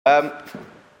I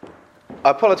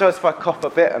apologise if I cough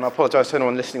a bit, and I apologise to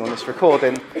anyone listening on this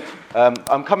recording.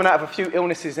 I'm coming out of a few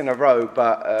illnesses in a row,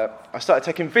 but I started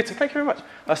taking vitamins. Thank you very much.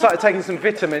 I started taking some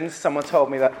vitamins. Someone told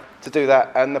me to do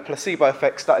that, and the placebo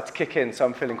effect started to kick in, so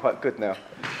I'm feeling quite good now.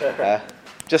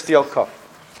 Just the old cough.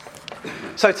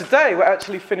 So today we're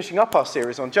actually finishing up our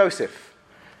series on Joseph.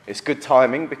 It's good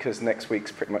timing because next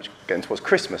week's pretty much getting towards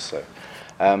Christmas. So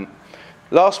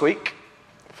last week,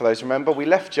 for those who remember, we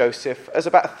left Joseph as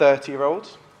about a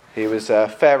 30-year-old. He was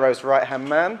Pharaoh's right-hand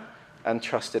man and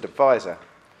trusted advisor.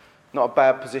 Not a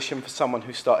bad position for someone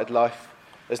who started life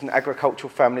as an agricultural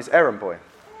family's errand boy,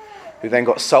 who then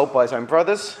got sold by his own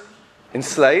brothers,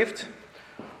 enslaved,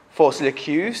 falsely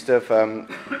accused of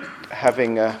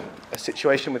having a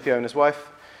situation with the owner's wife,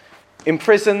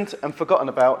 imprisoned and forgotten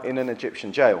about in an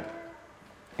Egyptian jail.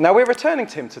 Now we're returning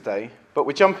to him today, but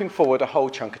we're jumping forward a whole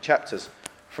chunk of chapters,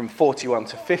 from 41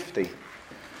 to 50.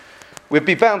 We'd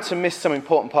be bound to miss some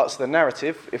important parts of the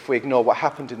narrative if we ignore what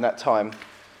happened in that time.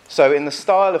 So in the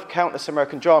style of countless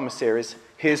American drama series,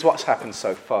 here's what's happened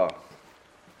so far.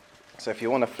 So if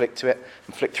you want to flick to it,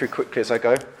 and flick through quickly as I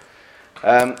go.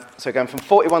 So going from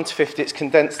 41 to 50, it's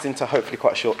condensed into hopefully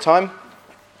quite a short time.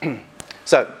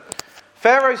 So,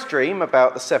 Pharaoh's dream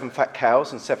about the 7 fat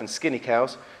cows and 7 skinny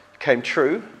cows came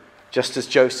true, just as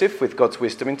Joseph, with God's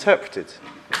wisdom, interpreted.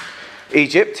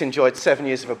 Egypt enjoyed 7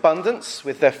 years of abundance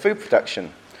with their food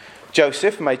production.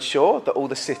 Joseph made sure that all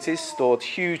the cities stored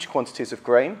huge quantities of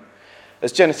grain.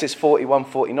 As Genesis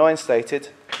 41:49 stated,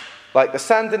 like the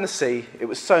sand in the sea, it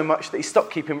was so much that he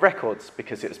stopped keeping records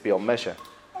because it was beyond measure.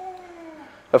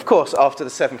 Of course, after the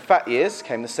 7 fat years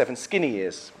came the 7 skinny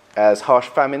years, as harsh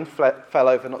famine fell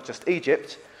over not just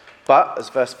Egypt, but, as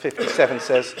verse 57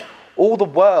 says, all the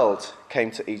world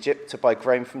came to Egypt to buy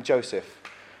grain from Joseph,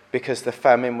 because the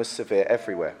famine was severe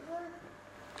everywhere.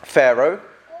 Pharaoh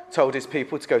told his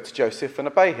people to go to Joseph and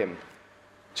obey him.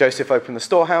 Joseph opened the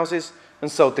storehouses and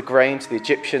sold the grain to the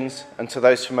Egyptians and to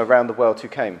those from around the world who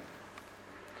came.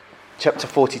 Chapter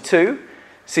 42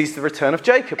 sees the return of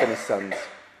Jacob and his sons.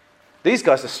 These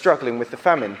guys are struggling with the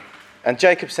famine, and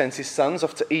Jacob sends his sons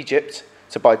off to Egypt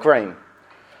to buy grain.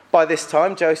 By this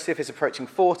time, Joseph is approaching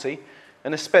 40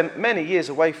 and has spent many years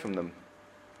away from them.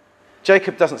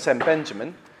 Jacob doesn't send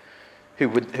Benjamin,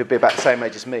 who'd be about the same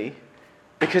age as me,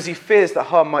 because he fears that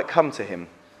harm might come to him.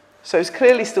 So he's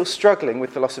clearly still struggling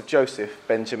with the loss of Joseph,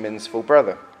 Benjamin's full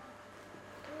brother.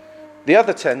 The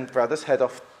other 10 brothers head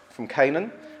off from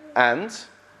Canaan, and,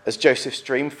 as Joseph's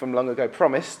dream from long ago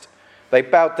promised, they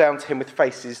bowed down to him with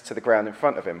faces to the ground in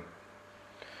front of him.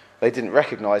 They didn't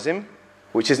recognize him,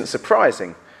 which isn't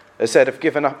surprising, as they'd have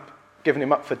given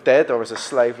him up for dead or as a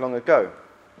slave long ago.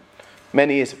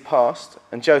 Many years have passed,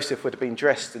 and Joseph would have been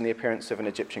dressed in the appearance of an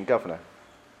Egyptian governor.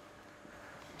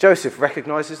 Joseph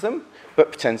recognizes them, but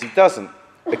pretends he doesn't,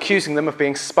 accusing them of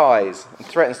being spies and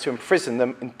threatens to imprison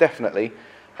them indefinitely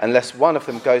unless one of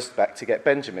them goes back to get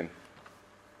Benjamin.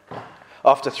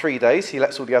 After 3 days, he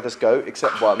lets all the others go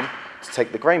except one to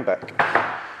take the grain back.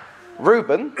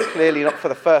 Reuben, clearly not for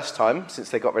the first time since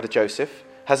they got rid of Joseph,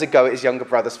 has a go at his younger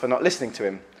brothers for not listening to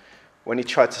him when he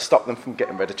tried to stop them from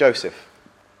getting rid of Joseph.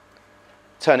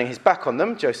 Turning his back on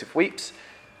them, Joseph weeps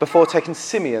before taking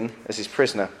Simeon as his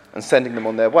prisoner and sending them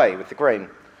on their way with the grain,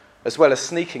 as well as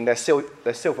sneaking their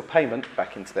silver payment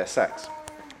back into their sacks.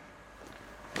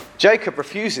 Jacob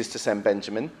refuses to send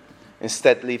Benjamin,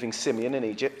 instead leaving Simeon in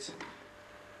Egypt.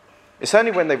 It's only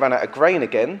when they run out of grain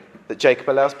again that Jacob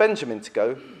allows Benjamin to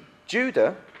go,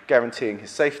 Judah guaranteeing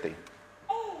his safety.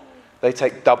 They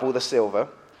take double the silver,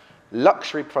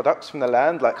 luxury products from the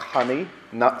land like honey,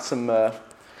 nuts and myrrh.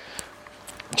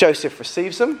 Joseph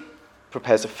receives them,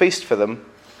 prepares a feast for them,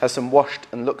 has them washed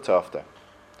and looked after.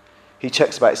 He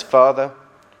checks about his father,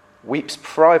 weeps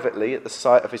privately at the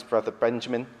sight of his brother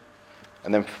Benjamin,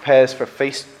 and then prepares for a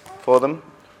feast for them,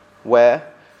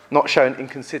 where, not showing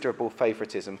inconsiderable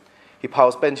favoritism, he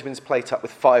piles Benjamin's plate up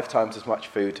with 5 times as much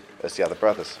food as the other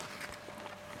brothers.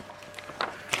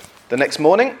 The next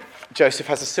morning, Joseph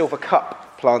has a silver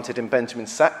cup planted in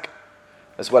Benjamin's sack,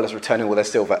 as well as returning all their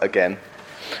silver again.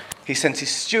 He sends his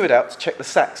steward out to check the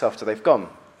sacks after they've gone.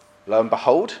 Lo and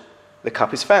behold, the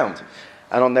cup is found.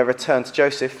 And on their return to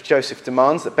Joseph, Joseph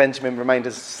demands that Benjamin remain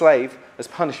as a slave as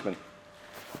punishment.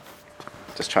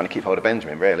 Just trying to keep hold of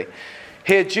Benjamin, really.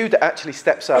 Here, Judah actually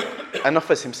steps up and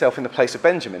offers himself in the place of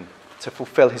Benjamin to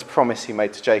fulfill his promise he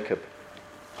made to Jacob.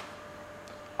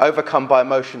 Overcome by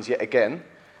emotions yet again,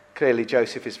 clearly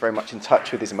Joseph is very much in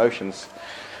touch with his emotions.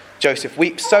 Joseph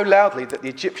weeps so loudly that the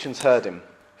Egyptians heard him.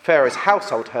 Pharaoh's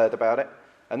household heard about it,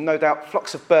 and no doubt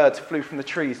flocks of birds flew from the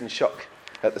trees in shock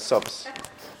at the sobs.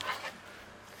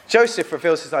 Joseph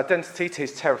reveals his identity to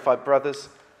his terrified brothers,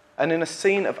 and in a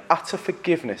scene of utter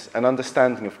forgiveness and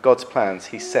understanding of God's plans,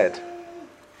 he said,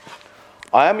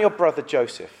 "I am your brother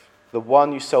Joseph, the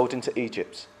one you sold into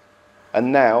Egypt.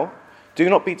 And now, do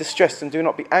not be distressed and do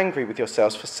not be angry with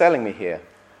yourselves for selling me here,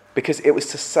 because it was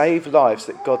to save lives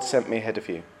that God sent me ahead of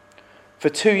you. For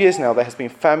 2 years now there has been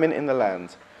famine in the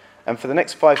land, and for the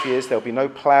next 5 years there will be no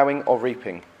ploughing or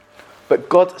reaping. But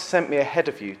God sent me ahead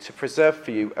of you to preserve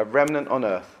for you a remnant on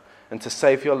earth and to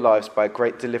save your lives by a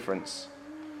great deliverance.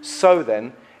 So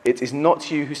then, it is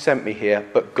not you who sent me here,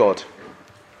 but God.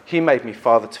 He made me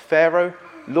father to Pharaoh,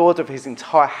 lord of his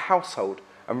entire household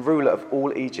and ruler of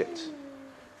all Egypt.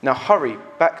 Now hurry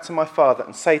back to my father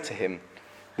and say to him,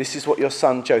 'This is what your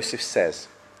son Joseph says.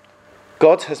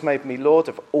 God has made me lord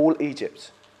of all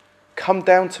Egypt. Come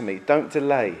down to me, don't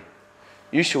delay.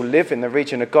 You shall live in the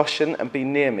region of Goshen and be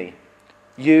near me.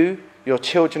 You, your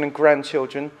children and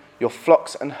grandchildren, your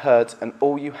flocks and herds, and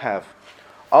all you have.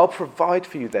 I'll provide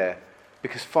for you there,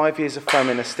 because 5 years of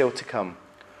famine are still to come.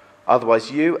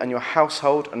 Otherwise you and your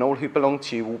household and all who belong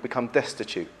to you will become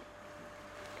destitute.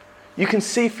 You can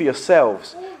see for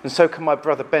yourselves, and so can my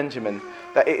brother Benjamin,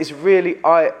 that it is really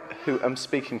I who am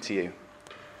speaking to you.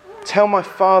 Tell my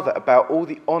father about all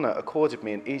the honor accorded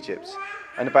me in Egypt,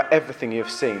 and about everything you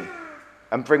have seen,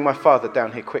 and bring my father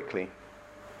down here quickly.'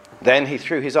 Then he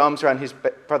threw his arms around his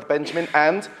brother Benjamin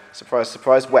and, surprise,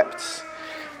 surprise, wept.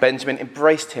 Benjamin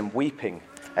embraced him, weeping,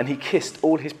 and he kissed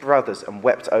all his brothers and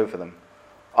wept over them.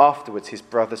 Afterwards, his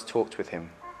brothers talked with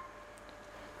him."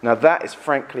 Now that is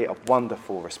frankly a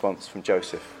wonderful response from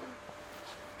Joseph.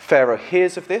 Pharaoh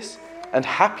hears of this, and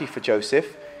happy for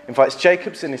Joseph, invites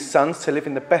Jacob and his sons to live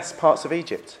in the best parts of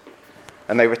Egypt.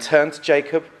 And they return to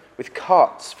Jacob with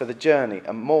carts for the journey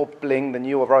and more bling than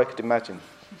you or I could imagine.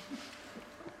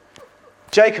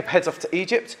 Jacob heads off to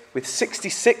Egypt with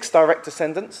 66 direct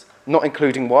descendants, not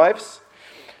including wives,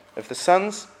 of the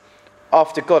sons,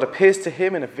 after God appears to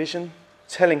him in a vision,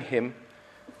 telling him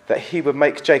that he would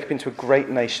make Jacob into a great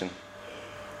nation.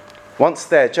 Once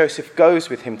there, Joseph goes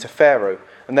with him to Pharaoh,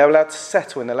 and they're allowed to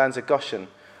settle in the lands of Goshen,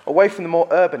 away from the more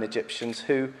urban Egyptians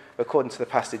who, according to the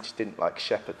passage, didn't like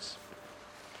shepherds.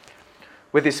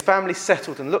 With his family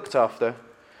settled and looked after,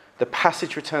 the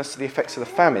passage returns to the effects of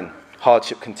the famine.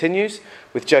 Hardship continues,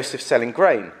 with Joseph selling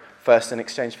grain, first in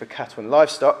exchange for cattle and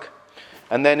livestock,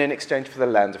 and then in exchange for the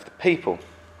land of the people.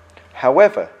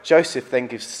 However, Joseph then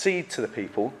gives seed to the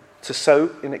people to sow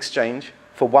in exchange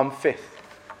for 1/5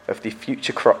 of the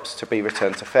future crops to be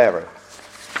returned to Pharaoh.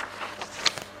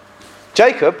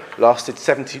 Jacob lasted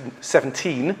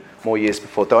 17 more years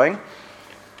before dying,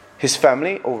 his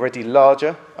family already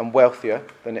larger and wealthier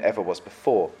than it ever was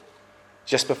before.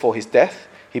 Just before his death,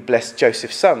 he blessed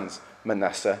Joseph's sons,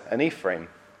 Manasseh and Ephraim,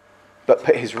 but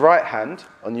put his right hand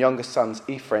on younger son's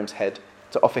Ephraim's head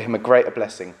to offer him a greater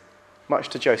blessing, much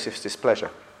to Joseph's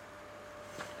displeasure.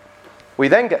 We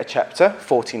then get a chapter,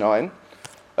 49,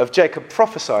 of Jacob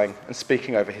prophesying and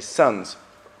speaking over his sons,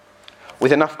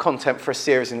 with enough content for a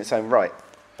series in its own right.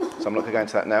 So I'm not going to go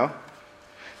into that now.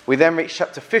 We then reach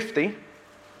chapter 50,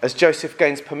 as Joseph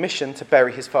gains permission to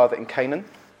bury his father in Canaan.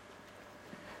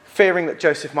 Fearing that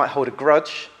Joseph might hold a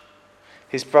grudge,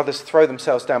 his brothers throw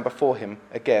themselves down before him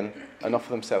again and offer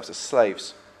themselves as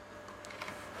slaves.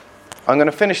 I'm going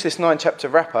to finish this 9-chapter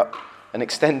wrap-up, an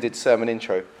extended sermon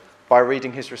intro, by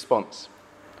reading his response,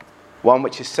 one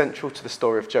which is central to the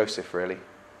story of Joseph, really.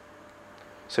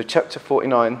 So chapter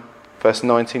 49, verse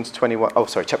 19 to 21,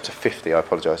 chapter 50, I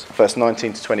apologise, verse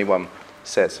 19 to 21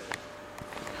 says,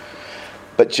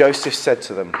 "But Joseph said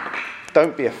to them,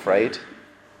 'Don't be afraid.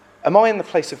 Am I in the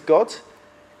place of God?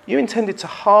 You intended to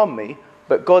harm me,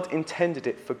 but God intended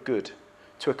it for good,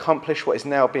 to accomplish what is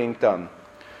now being done,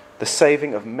 the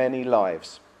saving of many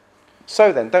lives.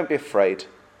 So then, don't be afraid.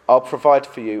 I'll provide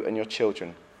for you and your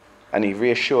children.' And he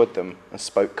reassured them and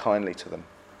spoke kindly to them."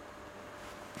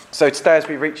 So today, as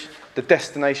we reach the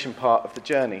destination part of the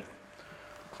journey,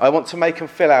 I want to make and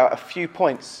fill out a few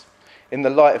points in the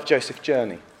light of Joseph's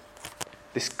journey,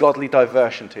 this godly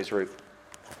diversion to his route.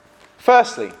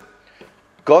 Firstly,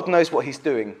 God knows what he's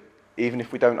doing, even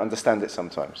if we don't understand it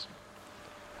sometimes.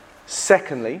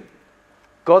 Secondly,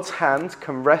 God's hand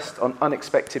can rest on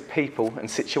unexpected people and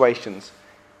situations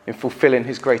in fulfilling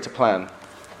his greater plan.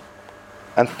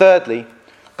 And thirdly,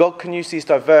 God can use these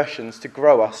diversions to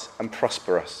grow us and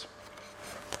prosper us.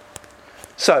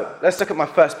 So, let's look at my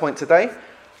first point today.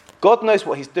 God knows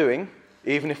what he's doing,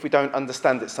 even if we don't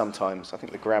understand it sometimes. I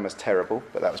think the grammar's terrible,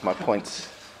 but that was my point.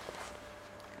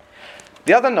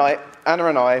 The other night, Anna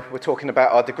and I were talking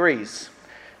about our degrees.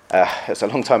 It's a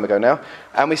long time ago now.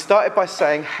 And we started by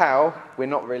saying how we're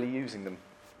not really using them.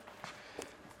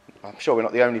 I'm sure we're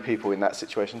not the only people in that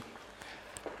situation.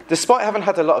 Despite having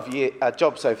had a lot of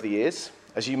jobs over the years,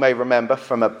 as you may remember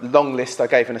from a long list I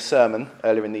gave in a sermon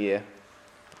earlier in the year,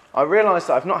 I realised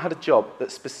that I've not had a job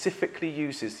that specifically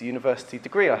uses the university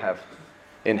degree I have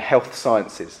in health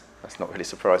sciences. That's not really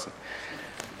surprising.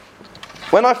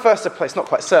 When I first applied, it's not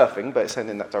quite surfing, but it's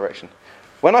heading in that direction.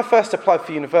 When I first applied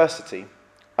for university,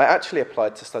 I actually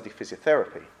applied to study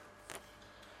physiotherapy.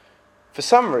 For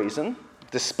some reason,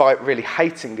 despite really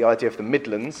hating the idea of the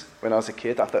Midlands when I was a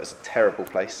kid, I thought it was a terrible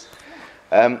place,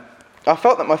 I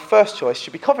felt that my first choice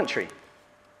should be Coventry.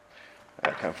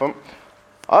 Where I came from.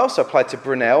 I also applied to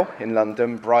Brunel in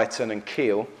London, Brighton and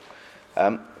Keele,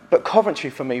 but Coventry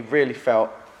for me really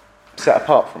felt set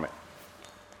apart from it.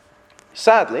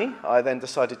 Sadly, I then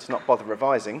decided to not bother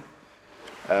revising.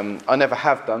 I never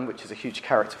have done, which is a huge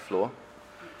character flaw.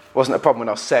 It wasn't a problem when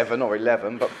I was 7 or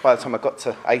 11, but by the time I got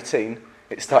to 18,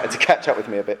 it started to catch up with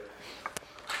me a bit.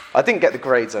 I didn't get the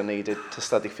grades I needed to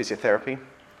study physiotherapy,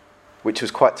 which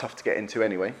was quite tough to get into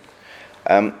anyway.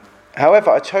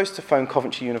 However, I chose to phone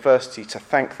Coventry University to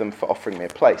thank them for offering me a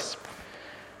place.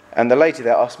 And the lady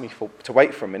there asked me to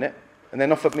wait for a minute and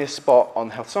then offered me a spot on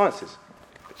health sciences,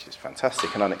 which is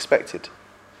fantastic and unexpected.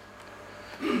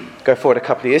 Go forward a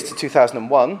couple of years to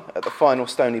 2001, at the final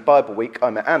Stoney Bible Week, I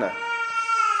met Anna.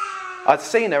 I'd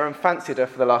seen her and fancied her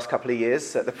for the last couple of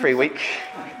years at the pre-week.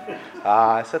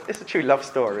 It's a true love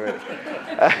story, really.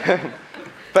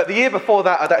 But the year before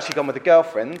that, I'd actually gone with a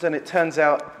girlfriend, and it turns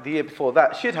out the year before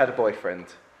that, she'd had a boyfriend.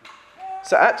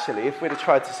 So actually, if we'd have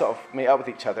tried to sort of meet up with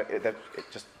each other,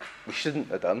 we shouldn't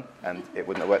have done, and it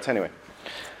wouldn't have worked anyway.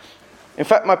 In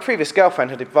fact, my previous girlfriend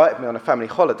had invited me on a family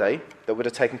holiday that would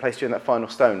have taken place during that final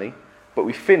Stoney, but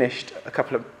we finished a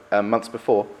couple of months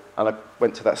before, and I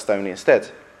went to that Stoney instead.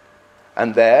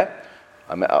 And there,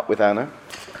 I met up with Anna.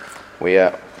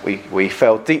 We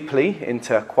fell deeply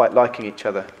into quite liking each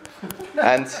other,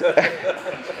 and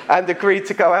agreed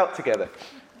to go out together.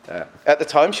 At the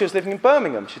time, she was living in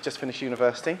Birmingham. She'd just finished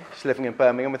university. She's living in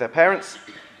Birmingham with her parents,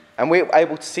 and we were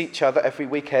able to see each other every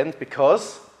weekend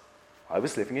because I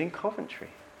was living in Coventry.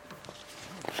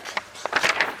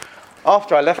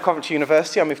 After I left Coventry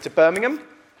University, I moved to Birmingham,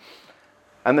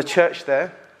 and the church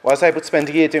there, I was able to spend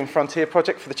a year doing Frontier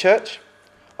Project for the church.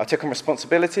 I took on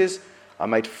responsibilities, I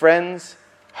made friends,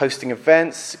 hosting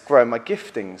events, growing my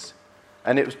giftings.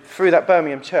 And it was through that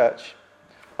Birmingham church,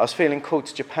 I was feeling called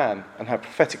to Japan and had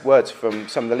prophetic words from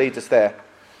some of the leaders there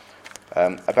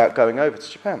about going over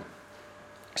to Japan.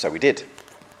 So we did.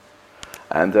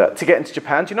 And to get into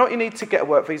Japan, do you know what you need to get a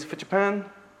work visa for Japan?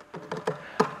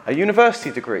 A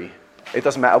university degree. It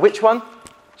doesn't matter which one,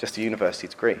 just a university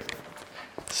degree.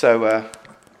 So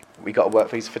we got a work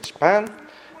visa for Japan,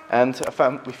 and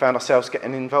we found ourselves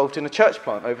getting involved in a church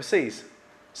plant overseas.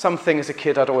 Something as a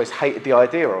kid I'd always hated the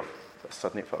idea of. But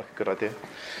suddenly it felt like a good idea.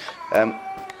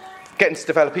 Getting to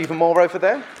develop even more over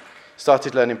there.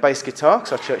 Started learning bass guitar,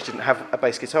 because our church didn't have a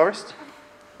bass guitarist.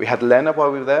 We had Lena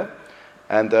while we were there,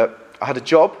 and I had a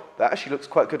job that actually looks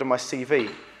quite good on my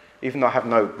CV. Even though I have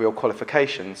no real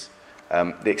qualifications,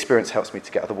 the experience helps me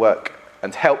to get other work,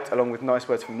 and helped, along with nice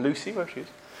words from Lucy, where she is,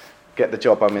 get the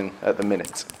job I'm in at the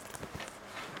minute.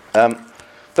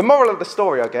 The moral of the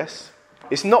story, I guess,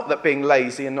 is not that being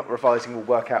lazy and not revising will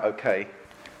work out okay.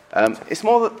 It's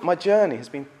more that my journey has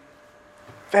been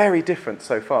very different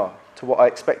so far to what I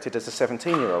expected as a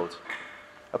 17-year-old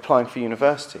applying for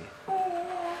university.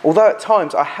 Although at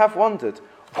times I have wondered,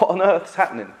 what on earth's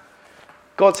happening?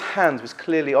 God's hand was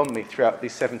clearly on me throughout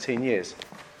these 17 years,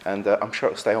 and I'm sure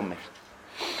it'll stay on me.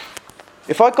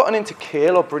 If I'd gotten into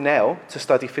Keele or Brunel to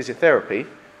study physiotherapy,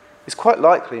 it's quite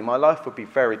likely my life would be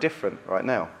very different right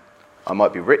now. I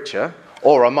might be richer,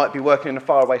 or I might be working in a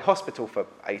faraway hospital for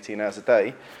 18 hours a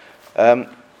day,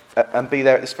 and be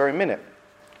there at this very minute.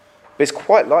 But it's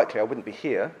quite likely I wouldn't be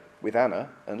here with Anna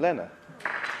and Lena.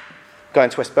 Going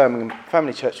to West Birmingham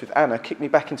Family Church with Anna kicked me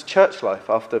back into church life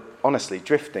after, honestly,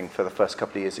 drifting for the first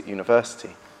couple of years at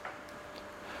university.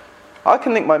 I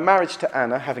can link my marriage to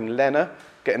Anna, having Lena,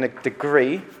 getting a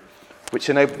degree, which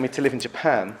enabled me to live in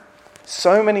Japan,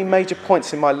 so many major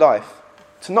points in my life,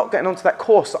 to not getting onto that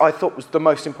course that I thought was the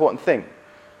most important thing.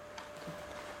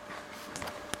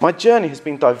 My journey has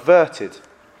been diverted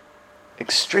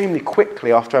extremely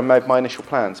quickly after I made my initial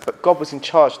plans, but God was in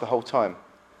charge the whole time,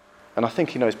 and I think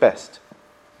he knows best.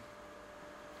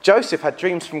 Joseph had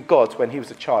dreams from God when he was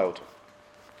a child.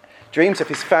 Dreams of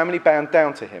his family bound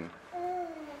down to him.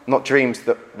 Not dreams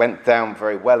that went down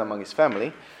very well among his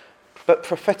family, but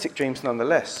prophetic dreams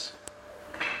nonetheless.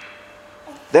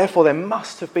 Therefore, there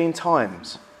must have been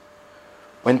times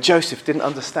when Joseph didn't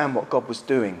understand what God was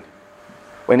doing,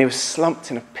 when he was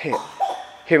slumped in a pit,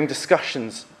 hearing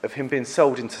discussions of him being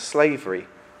sold into slavery,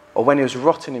 or when he was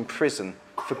rotting in prison,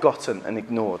 forgotten and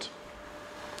ignored.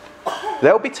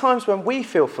 There will be times when we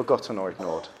feel forgotten or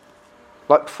ignored,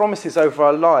 like promises over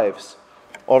our lives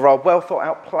or our well thought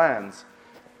out plans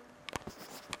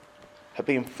have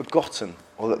been forgotten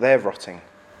or that they're rotting.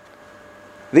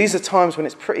 These are times when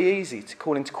it's pretty easy to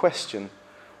call into question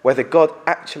whether God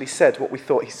actually said what we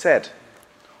thought he said,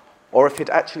 or if he'd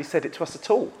actually said it to us at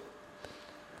all.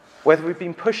 Whether we've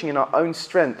been pushing in our own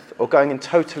strength or going in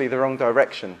totally the wrong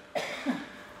direction.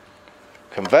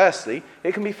 Conversely,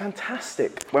 it can be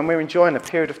fantastic when we're enjoying a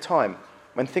period of time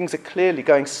when things are clearly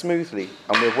going smoothly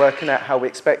and we're working out how we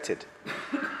expected.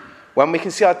 When we can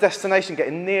see our destination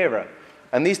getting nearer,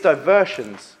 and these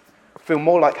diversions feel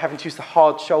more like having to use the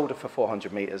hard shoulder for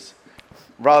 400 metres,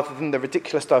 rather than the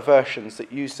ridiculous diversions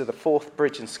that used to the Forth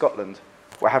Bridge in Scotland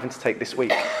we're having to take this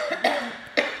week.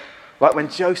 Like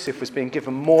when Joseph was being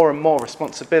given more and more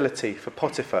responsibility for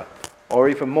Potiphar, or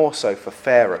even more so for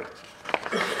Pharaoh.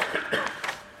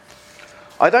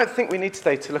 I don't think we need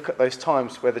today to look at those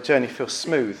times where the journey feels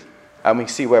smooth and we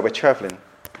see where we're travelling.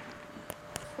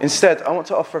 Instead, I want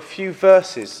to offer a few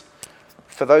verses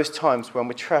for those times when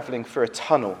we're travelling through a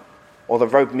tunnel, or the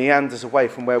road meanders away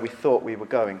from where we thought we were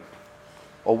going,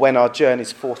 or when our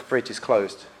journey's Forth Bridge is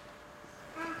closed.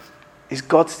 Is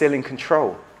God still in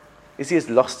control? Is he as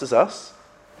lost as us?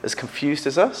 As confused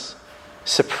as us?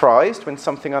 Surprised when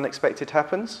something unexpected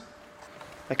happens?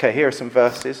 Okay, here are some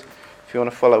verses, if you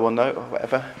want to follow or note or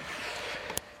whatever.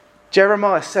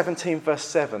 Jeremiah 17 verse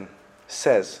 7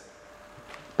 says,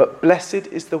 "But blessed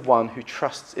is the one who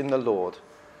trusts in the Lord,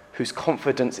 whose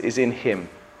confidence is in him.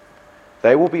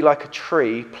 They will be like a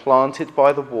tree planted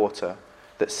by the water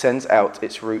that sends out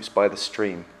its roots by the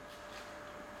stream."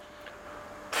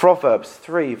 Proverbs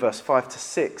 3 verse 5 to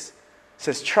 6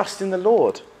 says, "Trust in the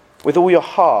Lord with all your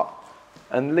heart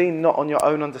and lean not on your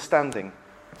own understanding.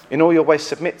 In all your ways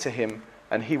submit to him,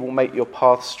 and he will make your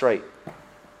path straight."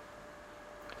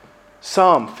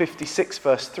 Psalm 56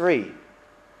 verse 3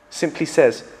 simply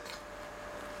says,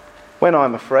 "When I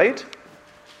am afraid,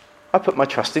 I put my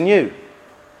trust in you."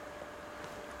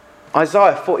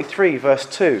 Isaiah 43 verse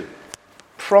 2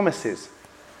 promises,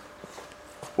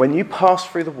 "When you pass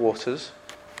through the waters,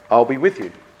 I'll be with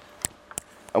you.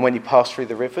 And when you pass through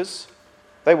the rivers,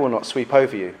 they will not sweep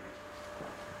over you.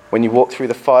 When you walk through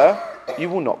the fire, you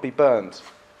will not be burned.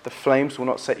 The flames will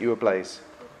not set you ablaze."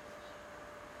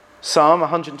 Psalm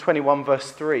 121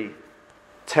 verse 3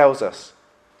 tells us,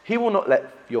 "He will not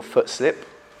let your foot slip.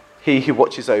 He who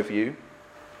watches over you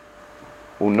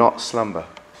will not slumber."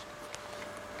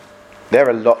 There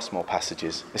are lots more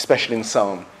passages, especially in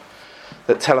Psalm,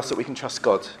 that tell us that we can trust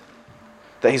God,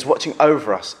 that he's watching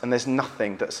over us and there's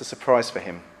nothing that's a surprise for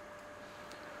him.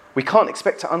 We can't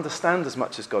expect to understand as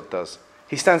much as God does.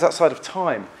 He stands outside of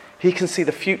time. He can see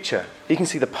the future. He can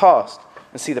see the past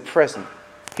and see the present.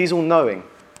 He's all-knowing.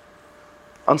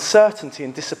 Uncertainty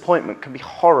and disappointment can be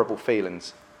horrible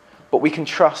feelings, but we can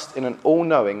trust in an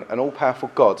all-knowing and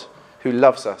all-powerful God who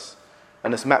loves us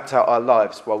and has mapped out our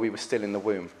lives while we were still in the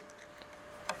womb.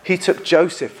 He took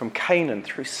Joseph from Canaan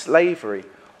through slavery,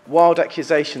 wild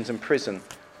accusations and prison,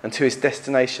 and to his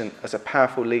destination as a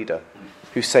powerful leader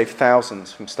who saved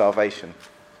thousands from starvation.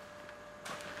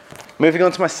 Moving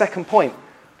on to my second point,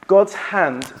 God's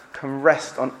hand can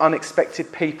rest on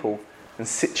unexpected people and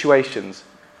situations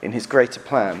in his greater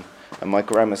plan, and my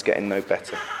grammar's getting no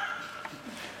better.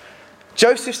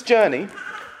 Joseph's journey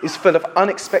is full of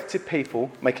unexpected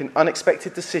people making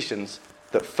unexpected decisions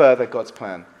that further God's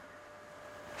plan.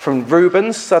 From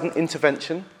Reuben's sudden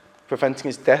intervention, preventing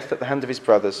his death at the hand of his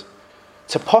brothers,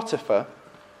 to Potiphar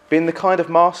being the kind of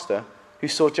master who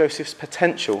saw Joseph's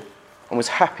potential and was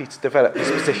happy to develop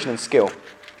his position and skill.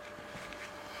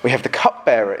 We have the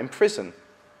cupbearer in prison,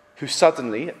 who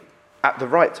suddenly, at the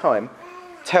right time,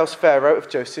 tells Pharaoh of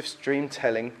Joseph's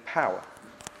dream-telling power.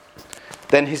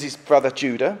 Then his brother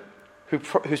Judah,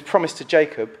 whose promise to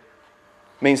Jacob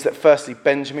means that firstly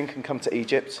Benjamin can come to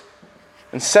Egypt,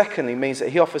 and secondly means that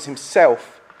he offers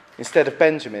himself instead of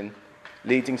Benjamin,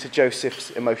 leading to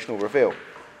Joseph's emotional reveal.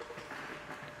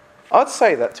 I'd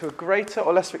say that to a greater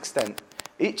or lesser extent,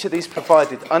 each of these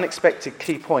provided unexpected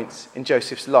key points in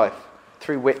Joseph's life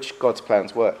through which God's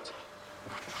plans worked.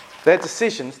 Their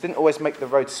decisions didn't always make the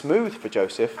road smooth for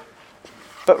Joseph,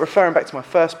 but referring back to my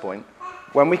first point,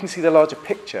 when we can see the larger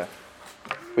picture,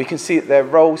 we can see that their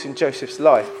roles in Joseph's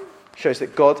life shows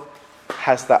that God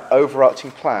has that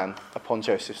overarching plan upon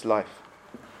Joseph's life.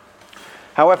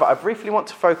 However, I briefly want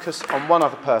to focus on one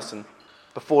other person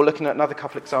before looking at another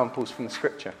couple of examples from the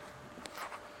scripture.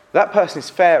 That person is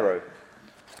Pharaoh,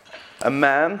 a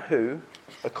man who,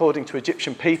 according to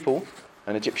Egyptian people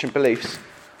and Egyptian beliefs,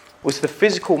 was the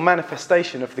physical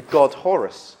manifestation of the god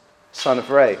Horus, son of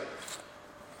Re,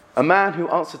 a man who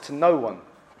answered to no one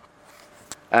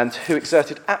and who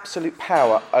exerted absolute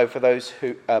power over those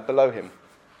who below him.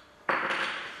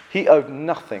 He owed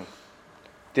nothing,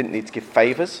 didn't need to give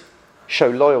favours, show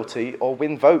loyalty, or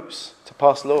win votes to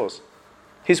pass laws.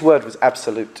 His word was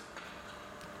absolute.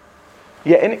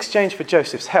 Yet in exchange for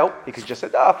Joseph's help, he could just say,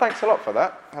 thanks a lot for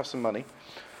that, have some money.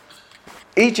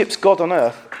 Egypt's God on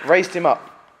earth raised him up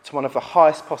to one of the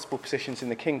highest possible positions in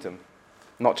the kingdom.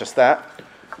 Not just that,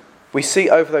 we see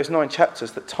over those 9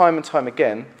 chapters that time and time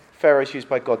again, Pharaoh is used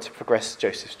by God to progress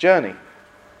Joseph's journey.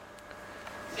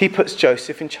 He puts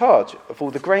Joseph in charge of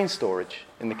all the grain storage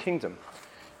in the kingdom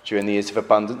during the years of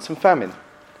abundance and famine.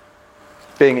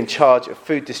 Being in charge of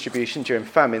food distribution during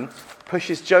famine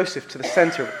pushes Joseph to the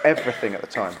centre of everything at the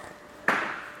time.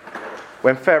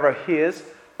 When Pharaoh hears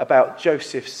about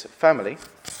Joseph's family,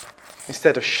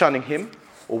 instead of shunning him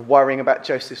or worrying about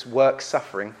Joseph's work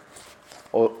suffering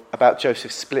or about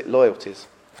Joseph's split loyalties,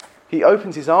 he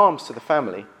opens his arms to the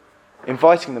family,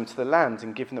 inviting them to the land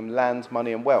and giving them land,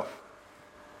 money and wealth.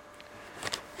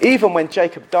 Even when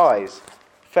Jacob dies,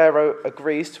 Pharaoh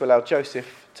agrees to allow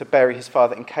Joseph to bury his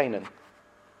father in Canaan.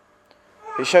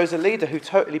 It shows a leader who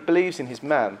totally believes in his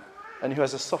man and who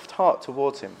has a soft heart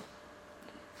towards him.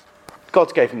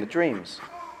 God gave him the dreams.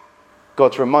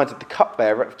 God reminded the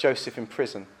cupbearer of Joseph in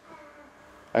prison.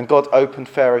 And God opened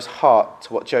Pharaoh's heart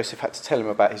to what Joseph had to tell him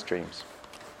about his dreams.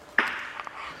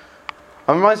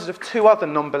 I'm reminded of 2 other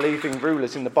non-believing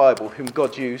rulers in the Bible whom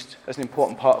God used as an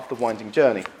important part of the winding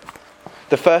journey.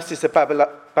 The first is the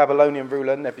Babylonian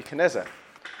ruler Nebuchadnezzar,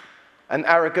 an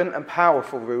arrogant and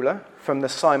powerful ruler from the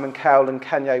Simon Cowell and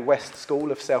Kanye West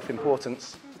school of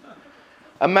self-importance.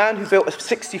 A man who built a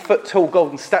 60-foot tall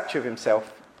golden statue of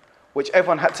himself, which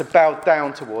everyone had to bow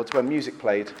down towards when music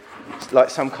played, like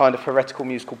some kind of heretical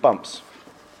musical bumps.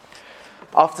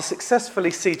 After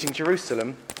successfully sieging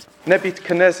Jerusalem,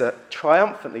 Nebuchadnezzar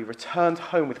triumphantly returned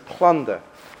home with plunder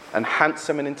and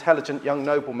handsome and intelligent young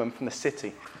noblemen from the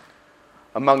city.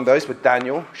 Among those were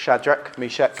Daniel, Shadrach,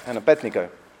 Meshach, and Abednego.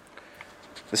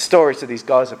 The stories of these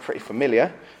guys are pretty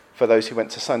familiar for those who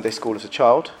went to Sunday school as a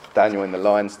child. Daniel in the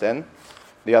lion's den,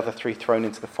 the other 3 thrown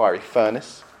into the fiery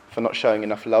furnace for not showing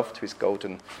enough love to his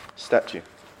golden statue.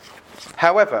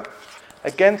 However,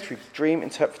 again through dream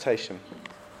interpretation,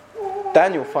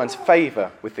 Daniel finds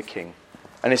favour with the king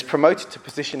and is promoted to a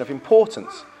position of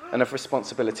importance and of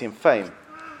responsibility and fame.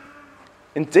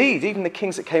 Indeed, even the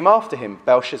kings that came after him,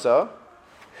 Belshazzar,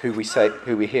 who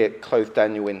we hear clothed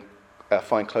Daniel in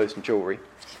fine clothes and jewellery,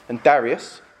 and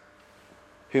Darius,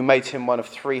 who made him one of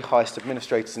 3 highest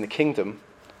administrators in the kingdom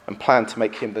and planned to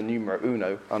make him the numero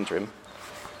uno under him,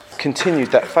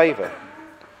 continued that favour.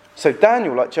 So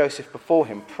Daniel, like Joseph before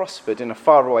him, prospered in a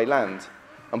faraway land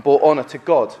and brought honour to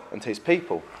God and to his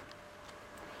people.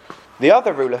 The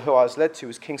other ruler who I was led to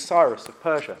was King Cyrus of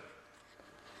Persia.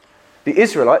 The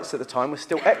Israelites at the time were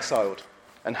still exiled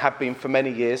and had been for many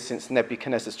years since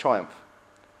Nebuchadnezzar's triumph.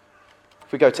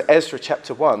 If we go to Ezra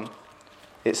chapter 1,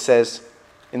 it says,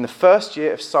 "In the first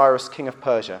year of Cyrus, king of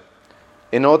Persia,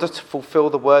 in order to fulfill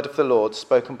the word of the Lord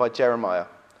spoken by Jeremiah,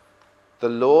 the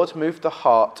Lord moved the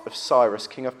heart of Cyrus,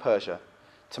 king of Persia,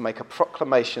 to make a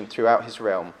proclamation throughout his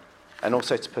realm and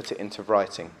also to put it into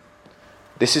writing.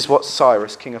 This is what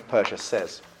Cyrus, king of Persia,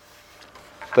 says.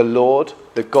 The Lord,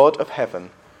 the God of heaven,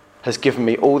 has given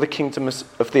me all the kingdoms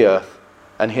of the earth,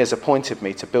 and he has appointed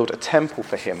me to build a temple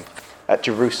for him at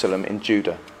Jerusalem in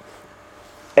Judah.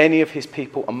 Any of his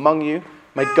people among you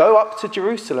may go up to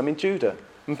Jerusalem in Judah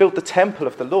and build the temple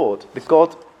of the Lord, the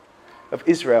God of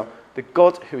Israel, the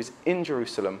God who is in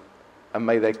Jerusalem, and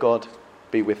may their God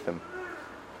be with them."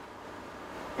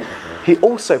 He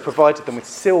also provided them with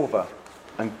silver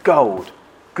and gold,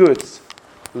 goods,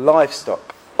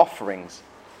 livestock, offerings,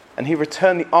 and he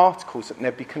returned the articles that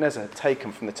Nebuchadnezzar had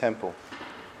taken from the temple.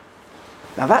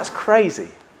 Now that's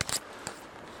crazy.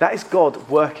 That is God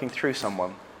working through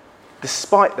someone,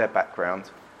 despite their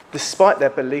background, despite their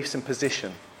beliefs and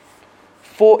position.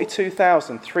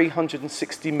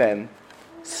 42,360 men,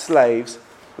 slaves,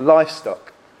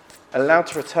 livestock, allowed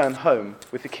to return home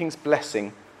with the king's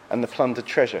blessing and the plundered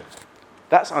treasure.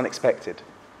 That's unexpected.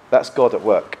 That's God at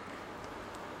work.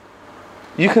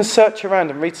 You can search around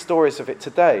and read stories of it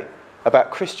today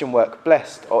about Christian work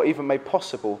blessed or even made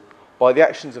possible by the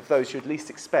actions of those you'd least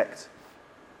expect.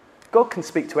 God can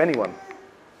speak to anyone.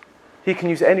 He can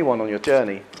use anyone on your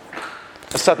journey.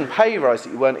 A sudden pay rise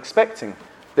that you weren't expecting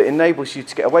that enables you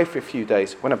to get away for a few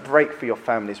days when a break for your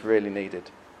family is really needed.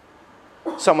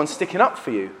 Someone sticking up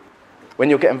for you when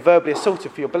you're getting verbally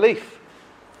assaulted for your belief.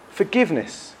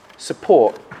 forgiveness,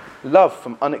 support, love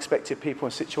from unexpected people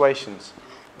and situations.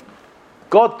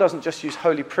 God doesn't just use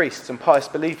holy priests and pious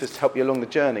believers to help you along the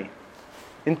journey.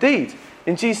 Indeed,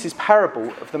 in Jesus'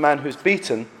 parable of the man who was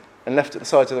beaten and left at the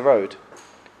side of the road,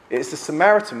 it is the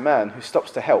Samaritan man who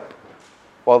stops to help,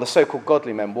 while the so-called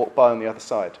godly men walk by on the other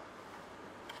side.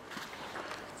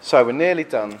 So we're nearly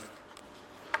done.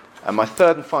 And my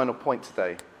third and final point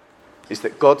today is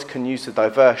that God can use the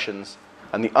diversions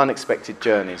and the unexpected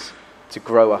journeys to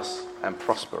grow us and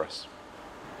prosper us.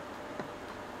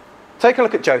 Take a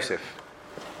look at Joseph.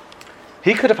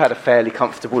 He could have had a fairly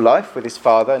comfortable life with his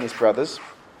father and his brothers,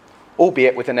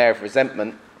 albeit with an air of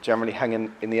resentment generally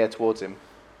hanging in the air towards him.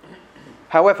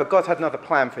 However, God had another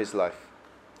plan for his life.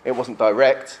 It wasn't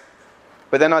direct,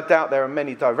 but then I doubt there are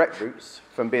many direct routes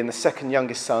from being the second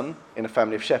youngest son in a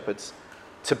family of shepherds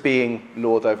to being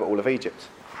lord over all of Egypt.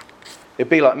 It'd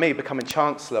be like me becoming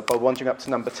chancellor by wandering up to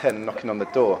number 10 and knocking on the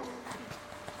door.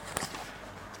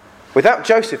 Without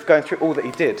Joseph going through all that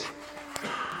he did,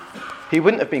 he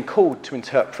wouldn't have been called to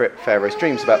interpret Pharaoh's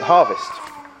dreams about the harvest.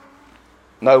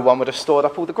 No one would have stored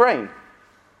up all the grain.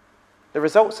 The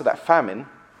results of that famine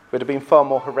would have been far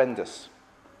more horrendous.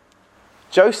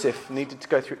 Joseph needed to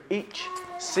go through each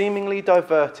seemingly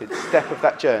diverted step of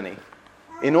that journey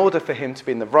in order for him to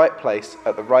be in the right place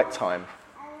at the right time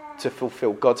to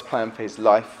fulfill God's plan for his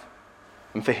life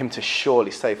and for him to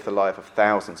surely save the life of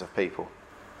thousands of people.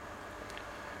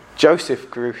 Joseph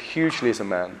grew hugely as a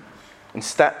man, in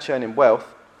stature and in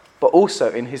wealth, but also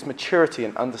in his maturity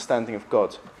and understanding of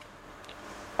God.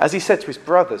 As he said to his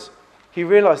brothers, he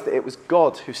realised that it was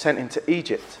God who sent him to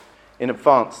Egypt in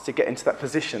advance to get into that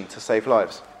position to save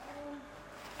lives.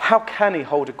 How can he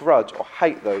hold a grudge or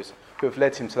hate those who have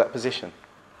led him to that position?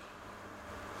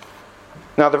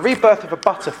 Now, the rebirth of a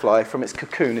butterfly from its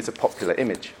cocoon is a popular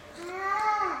image.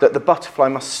 That the butterfly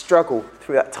must struggle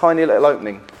through that tiny little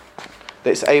opening that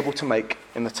it's able to make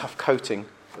in the tough coating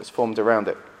that's formed around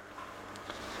it.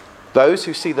 Those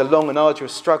who see the long and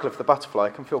arduous struggle of the butterfly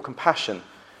can feel compassion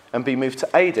and be moved to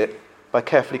aid it by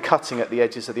carefully cutting at the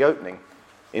edges of the opening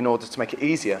in order to make it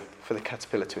easier for the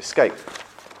caterpillar to escape.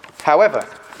 However,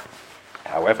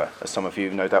 as some of you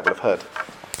no doubt will have heard,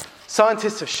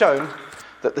 scientists have shown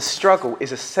that the struggle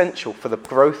is essential for the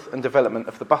growth and development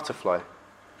of the butterfly,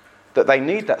 that they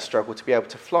need that struggle to be able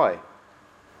to fly.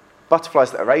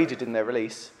 Butterflies that are aided in their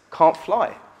release can't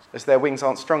fly, as their wings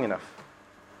aren't strong enough.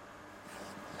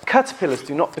 Caterpillars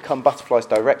do not become butterflies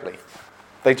directly.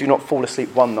 They do not fall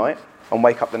asleep one night and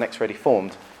wake up the next ready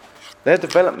formed. Their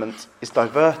development is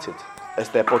diverted as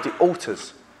their body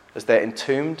alters, as they're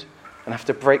entombed and have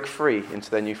to break free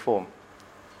into their new form.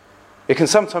 It can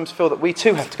sometimes feel that we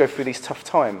too have to go through these tough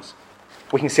times.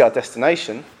 We can see our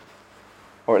destination,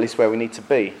 or at least where we need to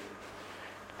be.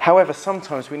 However,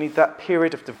 sometimes we need that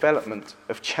period of development,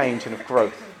 of change and of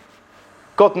growth.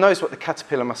 God knows what the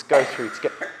caterpillar must go through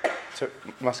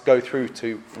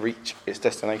to reach its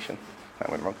destination.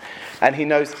 That went wrong. And he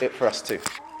knows it for us too.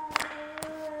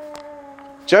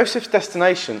 Joseph's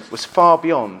destination was far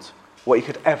beyond what he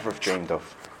could ever have dreamed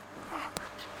of.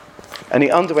 And he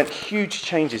underwent huge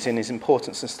changes in his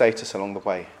importance and status along the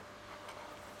way.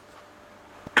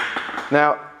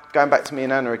 Now, going back to me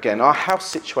and Anna again, our house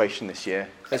situation this year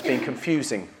has been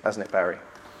confusing, hasn't it, Barry?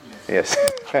 Yes.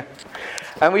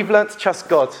 And we've learnt to trust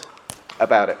God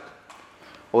about it,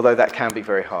 although that can be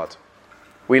very hard.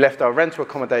 We left our rental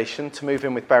accommodation to move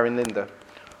in with Barry and Linda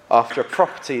after a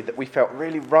property that we felt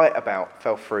really right about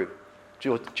fell through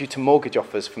due to mortgage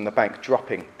offers from the bank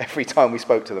dropping every time we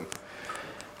spoke to them.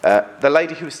 The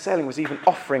lady who was selling was even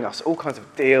offering us all kinds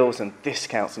of deals and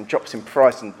discounts and drops in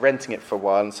price and renting it for a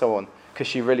while and so on, because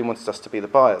she really wanted us to be the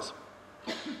buyers.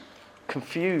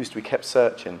 Confused, we kept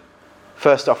searching.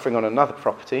 First offering on another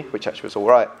property, which actually was all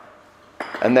right,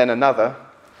 and then another.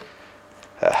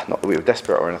 Not that we were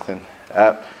desperate or anything.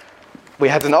 We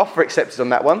had an offer accepted on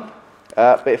that one,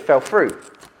 but it fell through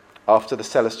after the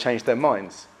sellers changed their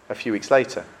minds a few weeks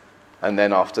later. And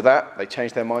then after that, they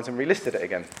changed their minds and relisted it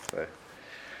again. So,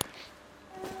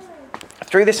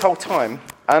 through this whole time,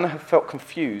 Anna had felt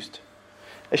confused,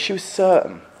 as she was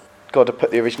certain God had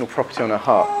put the original property on her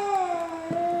heart.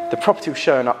 The property was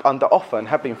showing up under offer and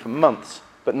had been for months,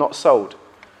 but not sold.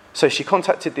 So she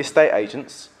contacted the estate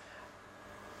agents,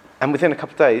 and within a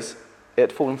couple of days, it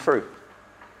had fallen through.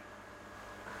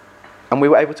 And we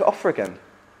were able to offer again,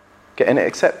 getting it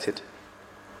accepted.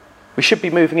 We should be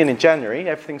moving in January,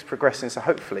 everything's progressing, so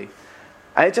hopefully.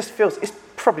 And it just feels, it's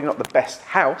probably not the best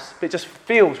house, but it just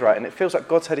feels right, and it feels like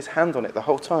God's had his hand on it the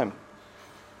whole time.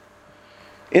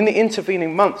 In the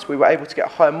intervening months, we were able to get a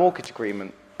higher mortgage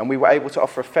agreement, and we were able to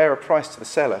offer a fairer price to the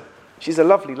seller. She's a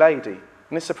lovely lady,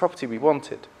 and it's the property we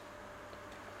wanted.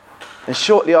 And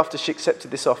shortly after she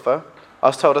accepted this offer, I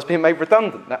was told I was being made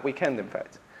redundant that weekend, in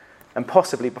fact, and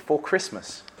possibly before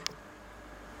Christmas.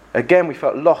 Again, we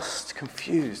felt lost,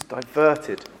 confused,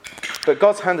 diverted. But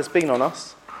God's hand has been on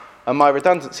us, and my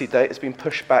redundancy date has been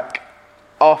pushed back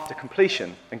after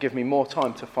completion and given me more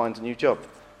time to find a new job.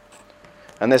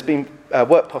 And there's been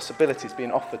work possibilities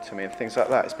being offered to me and things like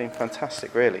that. It's been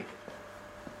fantastic, really.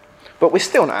 But we're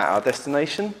still not at our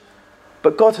destination.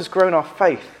 But God has grown our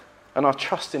faith and our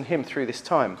trust in him through this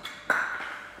time.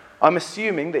 I'm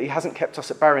assuming that he hasn't kept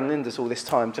us at Barry & Linda's all this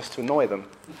time just to annoy them.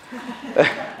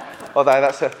 Although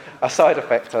that's a side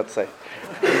effect, I'd say.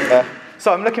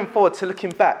 So I'm looking forward to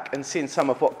looking back and seeing some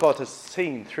of what God has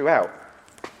seen throughout.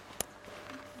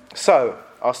 So,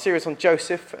 our series on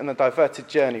Joseph and the diverted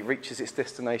journey reaches its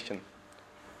destination.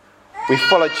 We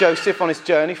follow Joseph on his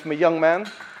journey from a young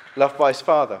man loved by his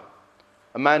father,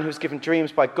 a man who was given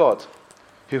dreams by God,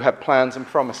 who had plans and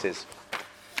promises.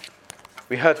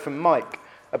 We heard from Mike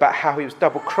about how he was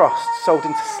double-crossed, sold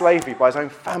into slavery by his own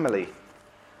family,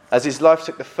 as his life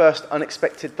took the first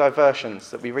unexpected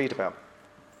diversions that we read about.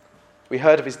 We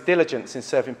heard of his diligence in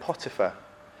serving Potiphar,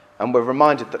 and were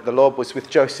reminded that the Lord was with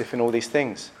Joseph in all these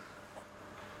things.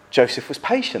 Joseph was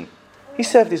patient. He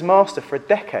served his master for a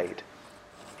decade.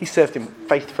 He served him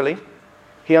faithfully.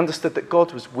 He understood that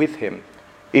God was with him,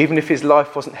 even if his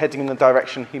life wasn't heading in the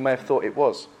direction he may have thought it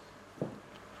was.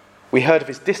 We heard of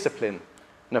his discipline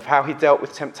and of how he dealt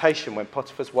with temptation when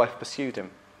Potiphar's wife pursued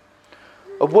him.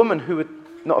 A woman who would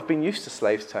not have been used to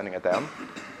slaves turning her down.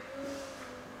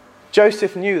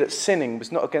 Joseph knew that sinning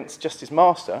was not against just his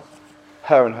master,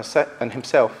 her and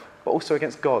himself, but also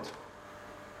against God.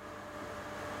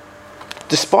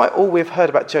 Despite all we've heard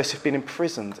about Joseph being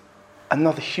imprisoned,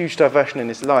 another huge diversion in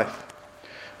his life,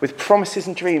 with promises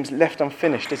and dreams left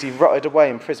unfinished as he rotted away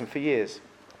in prison for years.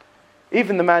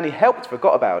 Even the man he helped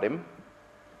forgot about him.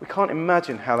 We can't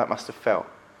imagine how that must have felt.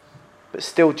 But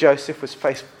still Joseph was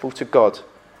faithful to God,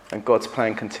 and God's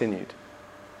plan continued.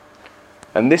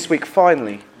 And this week,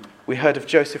 finally, we heard of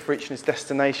Joseph reaching his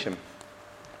destination,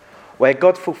 where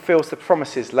God fulfills the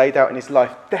promises laid out in his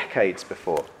life decades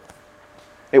before.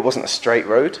 It wasn't a straight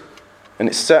road, and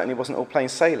it certainly wasn't all plain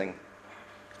sailing.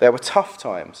 There were tough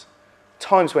times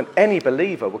when any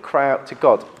believer would cry out to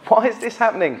God, "Why is this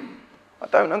happening? I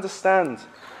don't understand.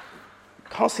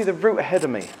 Can't see the route ahead of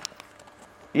me."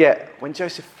 Yet, when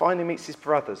Joseph finally meets his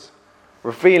brothers,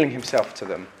 revealing himself to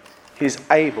them, he is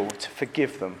able to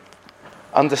forgive them,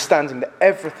 understanding that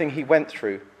everything he went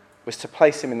through was to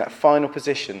place him in that final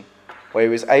position where he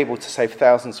was able to save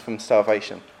thousands from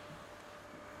starvation.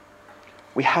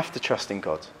 We have to trust in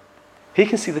God. He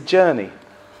can see the journey,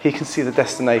 he can see the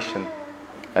destination,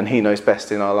 and he knows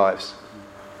best in our lives.